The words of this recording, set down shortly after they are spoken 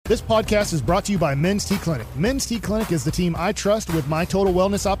This podcast is brought to you by Men's T Clinic. Men's T Clinic is the team I trust with my total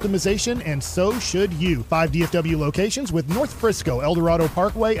wellness optimization, and so should you. 5 DFW locations with North Frisco, El Dorado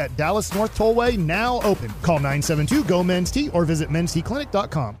Parkway at Dallas North Tollway now open. Call 972-GO-MEN'S-T or visit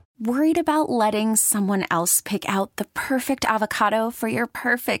mensteclinic.com. Worried about letting someone else pick out the perfect avocado for your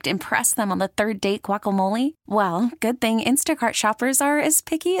perfect impress them on the third date guacamole? Well, good thing Instacart shoppers are as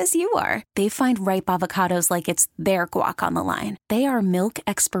picky as you are. They find ripe avocados like it's their guac on the line. They are milk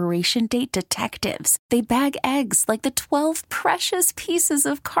expiration date detectives. They bag eggs like the 12 precious pieces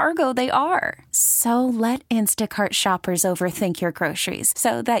of cargo they are. So let Instacart shoppers overthink your groceries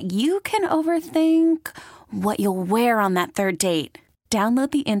so that you can overthink what you'll wear on that third date.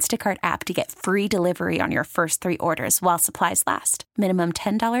 Download the Instacart app to get free delivery on your first 3 orders while supplies last. Minimum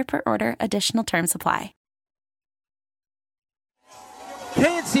 $10 per order. Additional terms apply.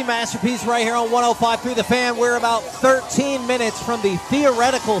 K&C Masterpiece right here on 105.3 The Fan. We're about 13 minutes from the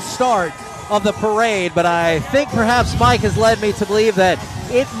theoretical start of the parade, but I think perhaps Mike has led me to believe that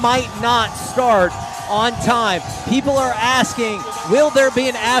it might not start on time. People are asking, will there be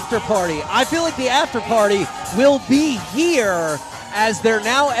an after party? I feel like the after party will be here, as they're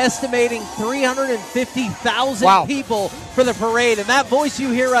now estimating 350,000 people for the parade. And that voice you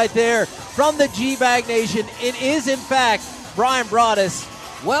hear right there from the G-Bag Nation, it is, in fact, Brian Broaddus.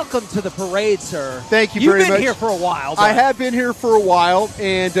 Welcome to the parade, sir. Thank you very much. You've been here for a while. I have been here for a while,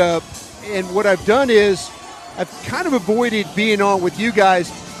 and what I've done is I've kind of avoided being on with you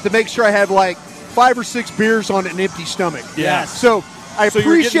guys to make sure I have like 5 or 6 beers on an empty stomach. Yeah. So I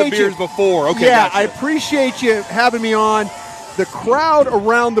appreciate you're getting the beers before. Okay. Yeah, gotcha. I appreciate you having me on. The crowd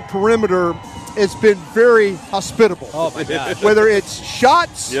around the perimeter has been very hospitable. Oh, my gosh. Whether it's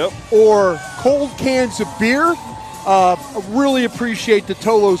shots or cold cans of beer, I really appreciate the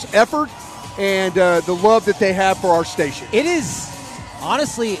Tolo's effort and the love that they have for our station. It is,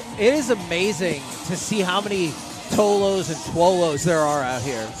 honestly, it is amazing to see how many Tolos and Twolos there are out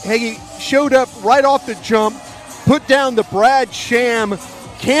here. Hagee showed up right off the jump, put down the Brad Sham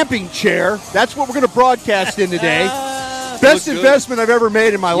camping chair. That's what we're going to broadcast in today. Best investment I've ever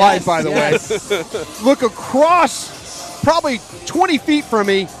made in my life, by the way. Look across, probably 20 feet from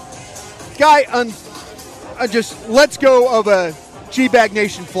me, guy just lets go of a G-Bag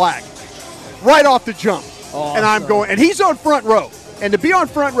Nation flag right off the jump. Awesome. And I'm going, and he's on front row. And to be on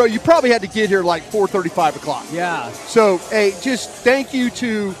front row, you probably had to get here like 4:35 o'clock. Yeah. So, hey, just thank you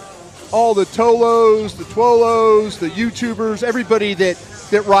to all the Tolos, the Twolos, the YouTubers, everybody that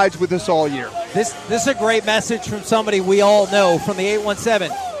rides with us all year. This is a great message from somebody we all know from the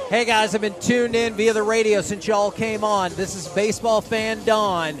 817. Hey, guys, I've been tuned in via the radio since y'all came on. This is baseball fan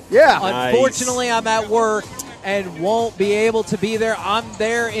Don. Yeah. Unfortunately, I'm at work and won't be able to be there. I'm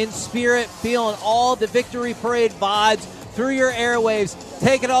there in spirit, feeling all the Victory Parade vibes through your airwaves.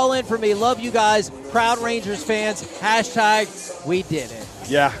 Take it all in for me. Love you guys. Proud Rangers fans. # we did it.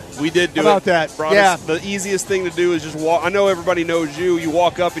 Yeah, we did do How about that? Yeah. The easiest thing to do is just walk. I know everybody knows you. You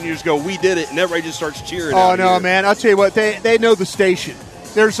walk up and you just go, we did it, and everybody just starts cheering. Oh, no, man. I'll tell you what, they know the station.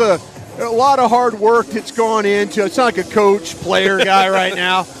 There's a lot of hard work that's gone into it. It's not like a coach, player guy right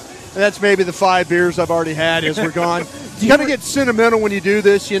now. That's maybe the 5 beers I've already had as we're gone. You kind of get sentimental when you do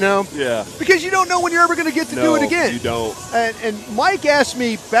this, you know? Yeah. Because you don't know when you're ever going to get to do it again. You don't. And Mike asked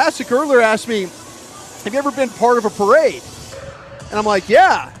me, Bassick earlier asked me, have you ever been part of a parade? And I'm like,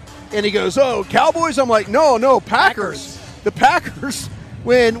 yeah. And he goes, oh, Cowboys? I'm like, no, Packers. The Packers,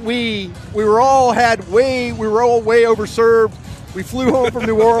 when we were all way overserved. We flew home from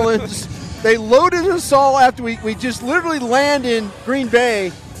New Orleans. They loaded us all after we just literally land in Green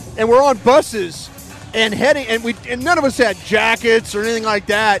Bay, and we're on buses and heading, and none of us had jackets or anything like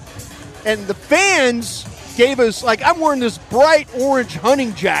that. And the fans gave us, like, I'm wearing this bright orange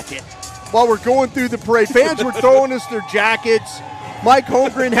hunting jacket while we're going through the parade. Fans were throwing us their jackets. Mike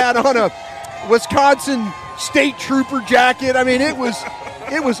Holmgren had on a Wisconsin State Trooper jacket. I mean, it was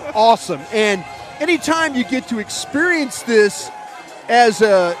awesome. And anytime you get to experience this as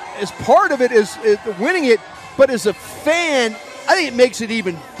part of it, as winning it, but as a fan, I think it makes it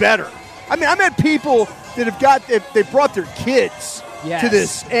even better. I mean, I met people that they brought their kids to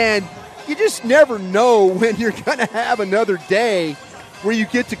this, and you just never know when you're going to have another day where you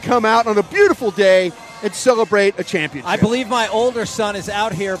get to come out on a beautiful day and celebrate a championship. I believe my older son is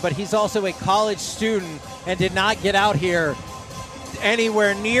out here, but he's also a college student and did not get out here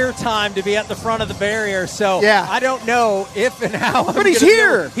anywhere near time to be at the front of the barrier. So I don't know if and how. But he's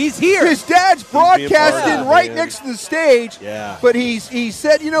here. He's here. His dad's broadcasting right next to the stage. Yeah. But he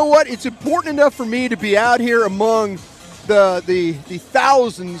said, you know what? It's important enough for me to be out here among the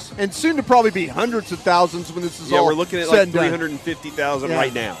thousands, and soon to probably be hundreds of thousands when this is all Yeah, we're looking at said like and done. 350,000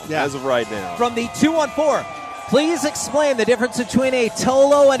 right now, as of right now. From the 214, please explain the difference between a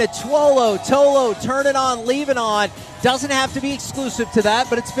Tolo and a Twolo. Tolo, turn it on, leave it on. Doesn't have to be exclusive to that,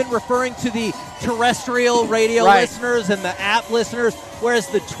 but it's been referring to the terrestrial radio listeners and the app listeners, whereas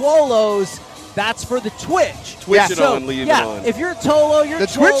the Twolos, that's for the Twitch. Twitch it on, leave it on. If you're Tolo, you're the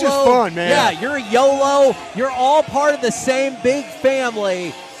Twolo. Twitch is fun, man. Yeah, you're YOLO. You're all part of the same big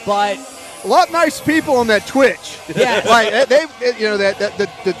family, but a lot nice people on that Twitch. Yeah, like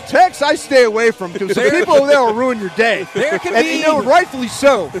the text I stay away from because the people over there will ruin your day. There can and, be, rightfully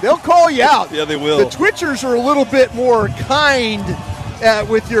so. They'll call you out. Yeah, they will. The Twitchers are a little bit more kind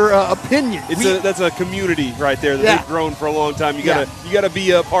with your opinions. That's a community right there that they've grown for a long time. You gotta be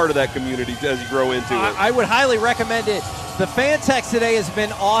a part of that community as you grow into it. I would highly recommend it. The fan text today has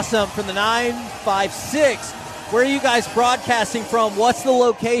been awesome from the 956. Where are you guys broadcasting from? What's the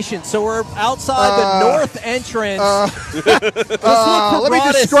location? So we're outside the north entrance. Let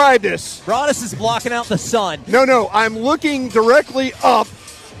me describe this. Broadus is blocking out the sun. No, I'm looking directly up,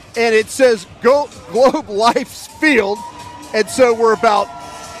 and it says Globe Life's Field, and so we're about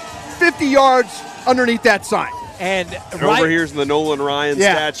 50 yards underneath that sign. And over here's the Nolan Ryan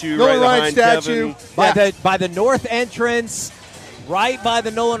statue, Nolan right Ryan behind statue. Kevin. By the north entrance, right by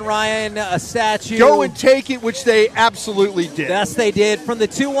the Nolan Ryan statue. Go and take it, which they absolutely did. Yes, they did. From the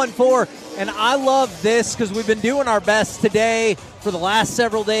 214, and I love this because we've been doing our best today for the last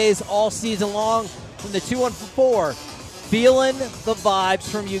several days, all season long. From the 214, feeling the vibes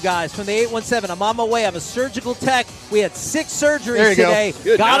from you guys. From the 817, I'm on my way. I'm a surgical tech. We had 6 surgeries today.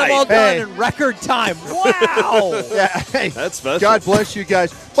 Got them all done in record time. Wow. That's special. God bless you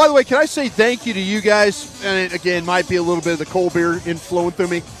guys. By the way, can I say thank you to you guys, and it, again, might be a little bit of the cold beer flowing through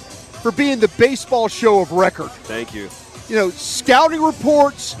me, for being the baseball show of record. Thank you. Scouting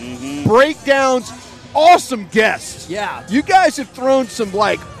reports, breakdowns, awesome guests. Yeah. You guys have thrown some,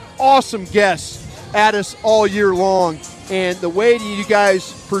 awesome guests at us all year long. And the way that you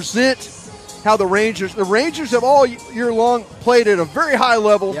guys present how the Rangers have all year long played at a very high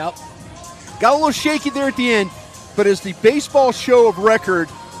level. Yep. Got a little shaky there at the end, but as the baseball show of record,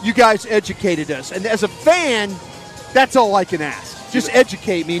 you guys educated us. And as a fan, that's all I can ask. Just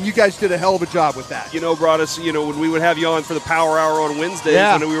educate me, and you guys did a hell of a job with that. Broadus, when we would have you on for the Power Hour on Wednesdays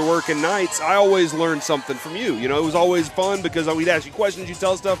when we were working nights, I always learned something from you. It was always fun because we'd ask you questions, you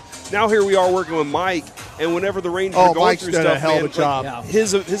tell us stuff. Now here we are working with Mike, and whenever the Rangers are going Mike's through done stuff, a hell of a job.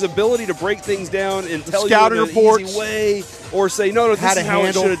 His ability to break things down and tell Scouting you in an reports, easy way, or say, no, this is how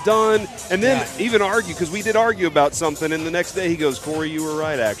it should have done, and then even argue, because we did argue about something, and the next day he goes, Corey, you were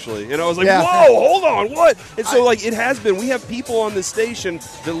right, actually. And I was like, whoa, hold on, what? And so, it has been. We have people on this station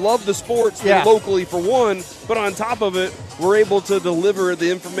that love the sports locally, for one, but on top of it, we're able to deliver the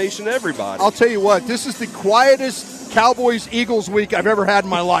information to everybody. I'll tell you what, this is the quietest Cowboys-Eagles week I've ever had in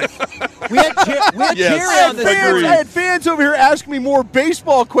my life. We had Jerry on this. I had fans over here asking me more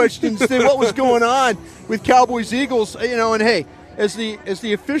baseball questions than what was going on with Cowboys-Eagles. And hey, as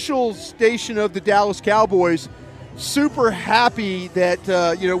the official station of the Dallas Cowboys, super happy that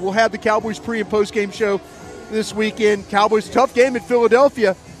we'll have the Cowboys pre- and post-game show this weekend. Cowboys, tough game in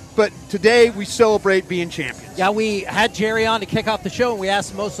Philadelphia, but today we celebrate being champions. Yeah, we had Jerry on to kick off the show, and we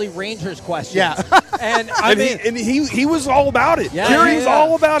asked mostly Rangers questions. Yeah. and he was all about it. Yeah, Jerry's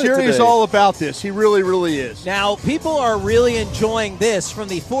all about it today. Jerry's all about this. He really, really is. Now, people are really enjoying this from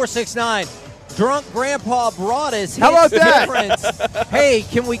the 469. Drunk Grandpa brought us. How about that? Hey,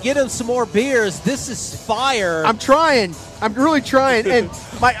 can we get him some more beers? This is fire. I'm trying. I'm really trying. And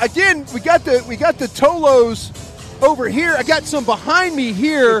we got the Tolos over here. I got some behind me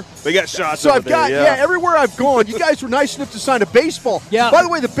here. They got shots. So I've got everywhere I've gone. You guys were nice enough to sign a baseball. Yeah. By the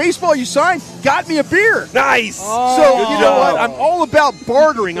way, the baseball you signed got me a beer. Nice. So you know what? I'm all about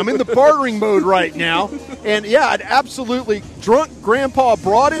bartering. I'm in the bartering mode right now. And I'd absolutely. Drunk Grandpa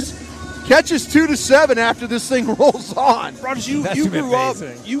brought us. Catches 2-7 after this thing rolls on. Brothers, you grew up.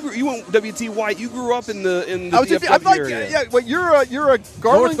 You went WT White. You grew up in the DFW area. Well, you're a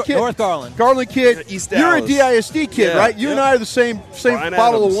Garland kid. North Garland. Garland kid. East You're a Dallas. DISD kid, right? You and I are the same Brian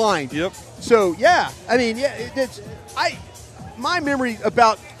bottle Adams. of wine. Yep. So my memory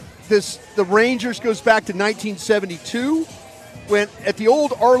about the Rangers goes back to 1972. When at the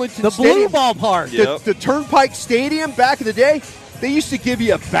old Arlington Stadium, Blue Ballpark, the Turnpike Stadium back in the day, they used to give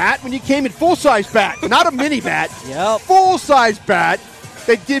you a bat when you came in, full-size bat, not a mini bat, Yep. full-size bat,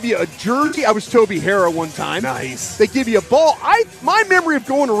 They'd give you a jersey. I was Toby Harrah one time. Nice. They give you a ball. My memory of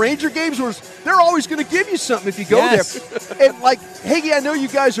going to Ranger games was they're always going to give you something if you go there. And like, Hagee, I know you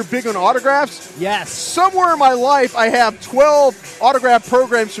guys are big on autographs. Yes. Somewhere in my life, I have 12 autograph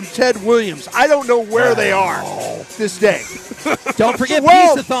programs from Ted Williams. I don't know where they are this day. Don't forget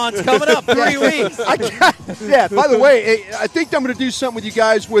Peace-a-thon's coming up 3 weeks. By the way, I think I'm going to do something with you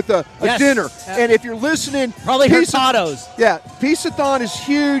guys with a dinner. And if you're listening, probably Hurtado's. Yeah, Peace-a-thon is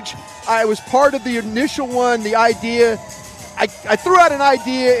huge. I was part of the initial one, the idea. I threw out an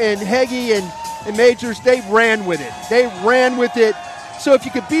idea, and Hagee and Majors, they ran with it. So if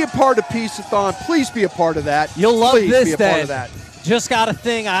you could be a part of Peace-a-thon, please be a part of that. You'll love please this, be a Dan. part of that. Just got a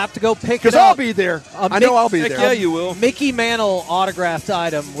thing. I have to go pick it up. Because I'll be there. I know I'll be there. Yeah, you will. Mickey Mantle autographed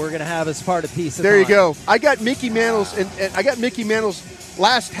item we're going to have as part of Peace-a-thon. There you go. I got Mickey Mantle's, and I got Mickey Mantle's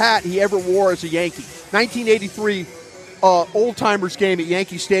last hat he ever wore as a Yankee. 1983 old-timers game at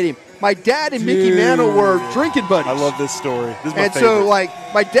Yankee Stadium. My dad and Mickey Mantle were drinking buddies. I love this story. This is my and favorite.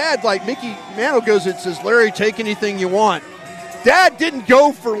 so, my dad, Mickey Mantle goes and says, Larry, take anything you want. Dad didn't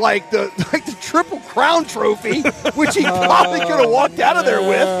go for the Triple Crown trophy, which he probably could have walked out of there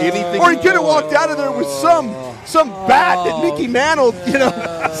with. Or he could have walked out of there with some bat that Mickey Mantle,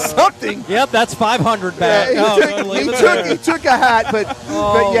 something. Yep, that's 500 bat. He took a hat, but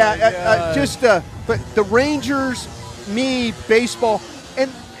the Rangers, me, baseball, and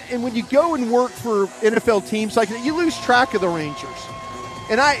when you go and work for NFL teams like that, you lose track of the Rangers.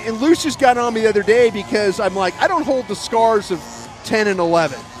 And Luce just got on me the other day because I'm like, I don't hold the scars of 10 and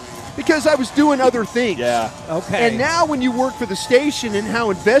 11 because I was doing other things. Yeah. Okay. And now when you work for the station and how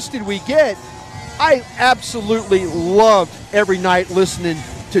invested we get, I absolutely loved every night listening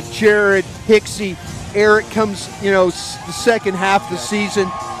to Jared, Hicksey, Eric comes, the second half of the season.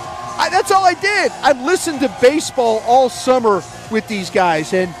 That's all I did. I listened to baseball all summer with these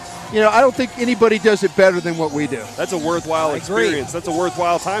guys, and I don't think anybody does it better than what we do. That's a worthwhile experience. That's a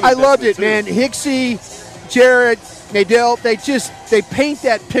worthwhile time. I loved it, too. man. Hicksey, Jared, Nadell, they paint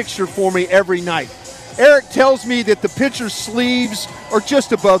that picture for me every night. Eric tells me that the pitcher's sleeves are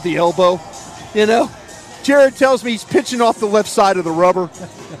just above the elbow, Jared tells me he's pitching off the left side of the rubber.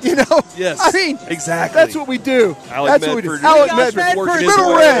 Yes. I mean, exactly. That's what we do. Alec Medford. Alec Medford. working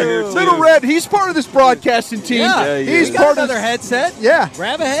Little Red. He's part of this broadcasting team. Yeah, he's got part another of headset. Yeah.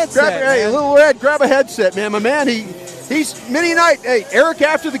 Grab a headset. Hey, Little Red, grab a headset, man. My man, he's many night. Hey, Eric,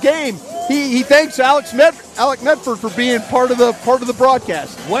 after the game, he thanks Alec Medford for being part of the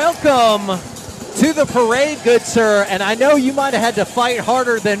broadcast. Welcome to the parade, good sir. And I know you might have had to fight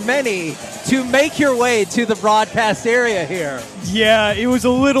harder than many to make your way to the broadcast area here. Yeah, it was a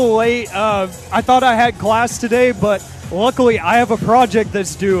little late. I thought I had class today, but luckily I have a project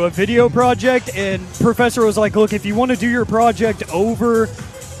that's due, a video project, and Professor was like, look, if you want to do your project over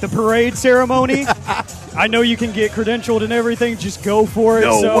the parade ceremony, I know you can get credentialed and everything, just go for it.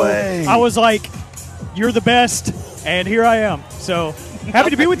 No way. I was like, you're the best, and here I am. So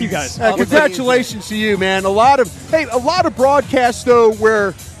happy to be with you guys. Congratulations to you, man. A lot of broadcasts, though,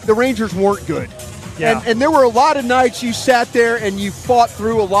 where the Rangers weren't good. Yeah. And there were a lot of nights you sat there and you fought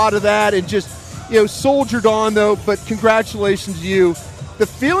through a lot of that and just, soldiered on, though. But congratulations to you. The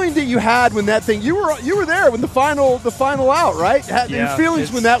feeling that you had when that thing, you were there when the final out, right? Yeah,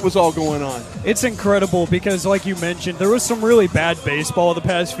 feelings when that was all going on. It's incredible because, like you mentioned, there was some really bad baseball the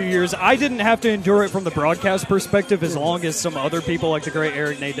past few years. I didn't have to endure it from the broadcast perspective as long as some other people like the great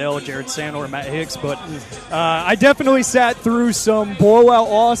Eric Nadell, Jared Sandor, Matt Hicks, but I definitely sat through some blowout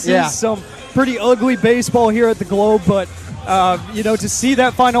losses, some pretty ugly baseball here at the Globe, but to see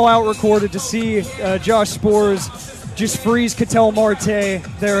that final out recorded, to see Josh Spores just freeze Ketel Marte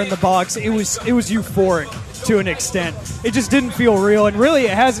there in the box, it was euphoric to an extent. It just didn't feel real, and really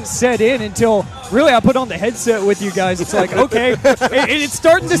it hasn't set in until really I put on the headset with you guys. It's like, okay, it's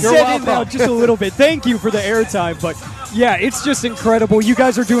starting to set in now just a little bit. Thank you for the airtime, but yeah, it's just incredible. You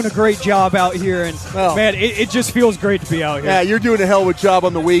guys are doing a great job out here, and man, it just feels great to be out here. Yeah, you're doing a hell of a job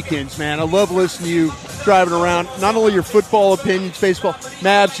on the weekends, man. I love listening to you driving around. Not only your football opinions, baseball,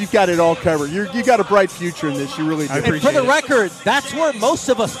 Mavs, you've got it all covered. You got a bright future in this. You really do. And for the record, that's where most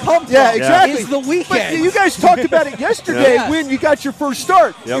of us come from. Yeah, exactly. Is the weekend. But you guys talked about it yesterday when you got your first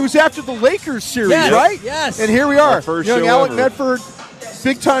start. Yep. It was after the Lakers series, Yes. Right? Yes. And here we are. Our first young show Alec ever. Medford,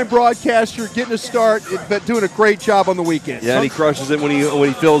 big-time broadcaster, getting a start, but doing a great job on the weekend. Yeah, and he crushes it when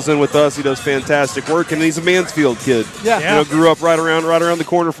he fills in with us. He does fantastic work, and he's a Mansfield kid. Yeah. Grew up right around the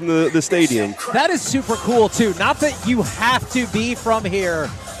corner from the stadium. That is super cool, too. Not that you have to be from here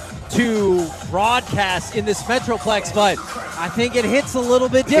to broadcast in this Metroplex, but I think it hits a little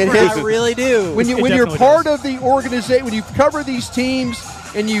bit different. I really do. When you're part of the organization, when you cover these teams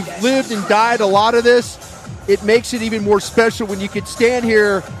and you've lived and died a lot of this, it makes it even more special when you can stand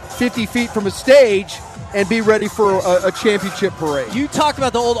here 50 feet from a stage and be ready for a championship parade. You talked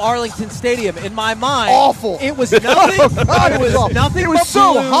about the old Arlington Stadium. In my mind, awful. It was nothing. God, it was awful. Nothing. It was but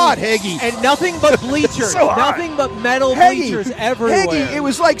so blue hot, Heggie, and nothing but bleachers. Nothing but metal bleachers everywhere. Heggie, it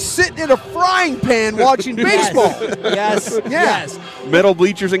was like sitting in a frying pan watching baseball. Yes. Metal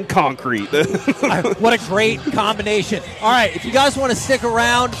bleachers and concrete. What a great combination. All right, if you guys want to stick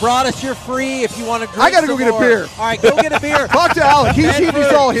around, Broadus, you're free. If you want to drink I got to go get a beer. All right, go get a beer. Talk to Alec.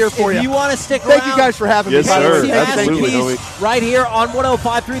 He's all here for you. If you want to stick around. Thank you guys for having me. Yes, sir. K&C Masterpiece right here on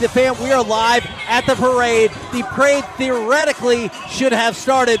 105.3 The Fan. We are live at the parade. The parade theoretically should have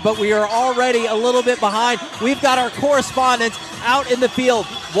started, but we are already a little bit behind. We've got our correspondents out in the field.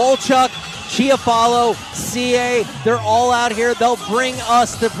 Wolchuk, Chiafalo, CA, they're all out here. They'll bring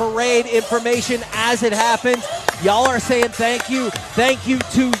us the parade information as it happens. Y'all are saying thank you. Thank you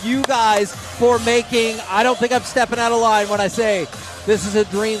to you guys for making, I don't think I'm stepping out of line when I say this is a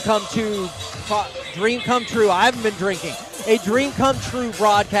dream come true. I haven't been drinking. A dream come true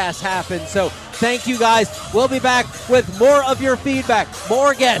broadcast happened. So thank you guys. We'll be back with more of your feedback,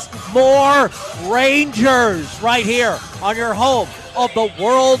 more guests, more Rangers right here on your home of the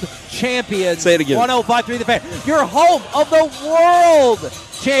world champions. Say it again. 105.3 The Fan. Your home of the world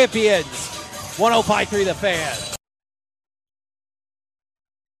champions. 105.3 The Fan.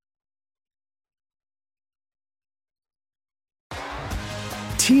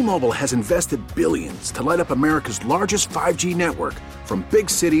 T-Mobile has invested billions to light up America's largest 5G network, from big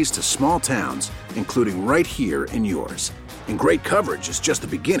cities to small towns, including right here in yours. And great coverage is just the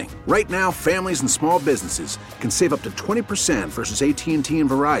beginning. Right now, families and small businesses can save up to 20% versus AT&T and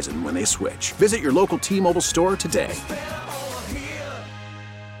Verizon when they switch. Visit your local T-Mobile store today.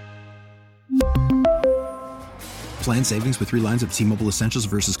 Plan savings with 3 lines of T-Mobile Essentials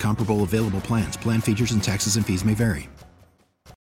versus comparable available plans. Plan features and taxes and fees may vary.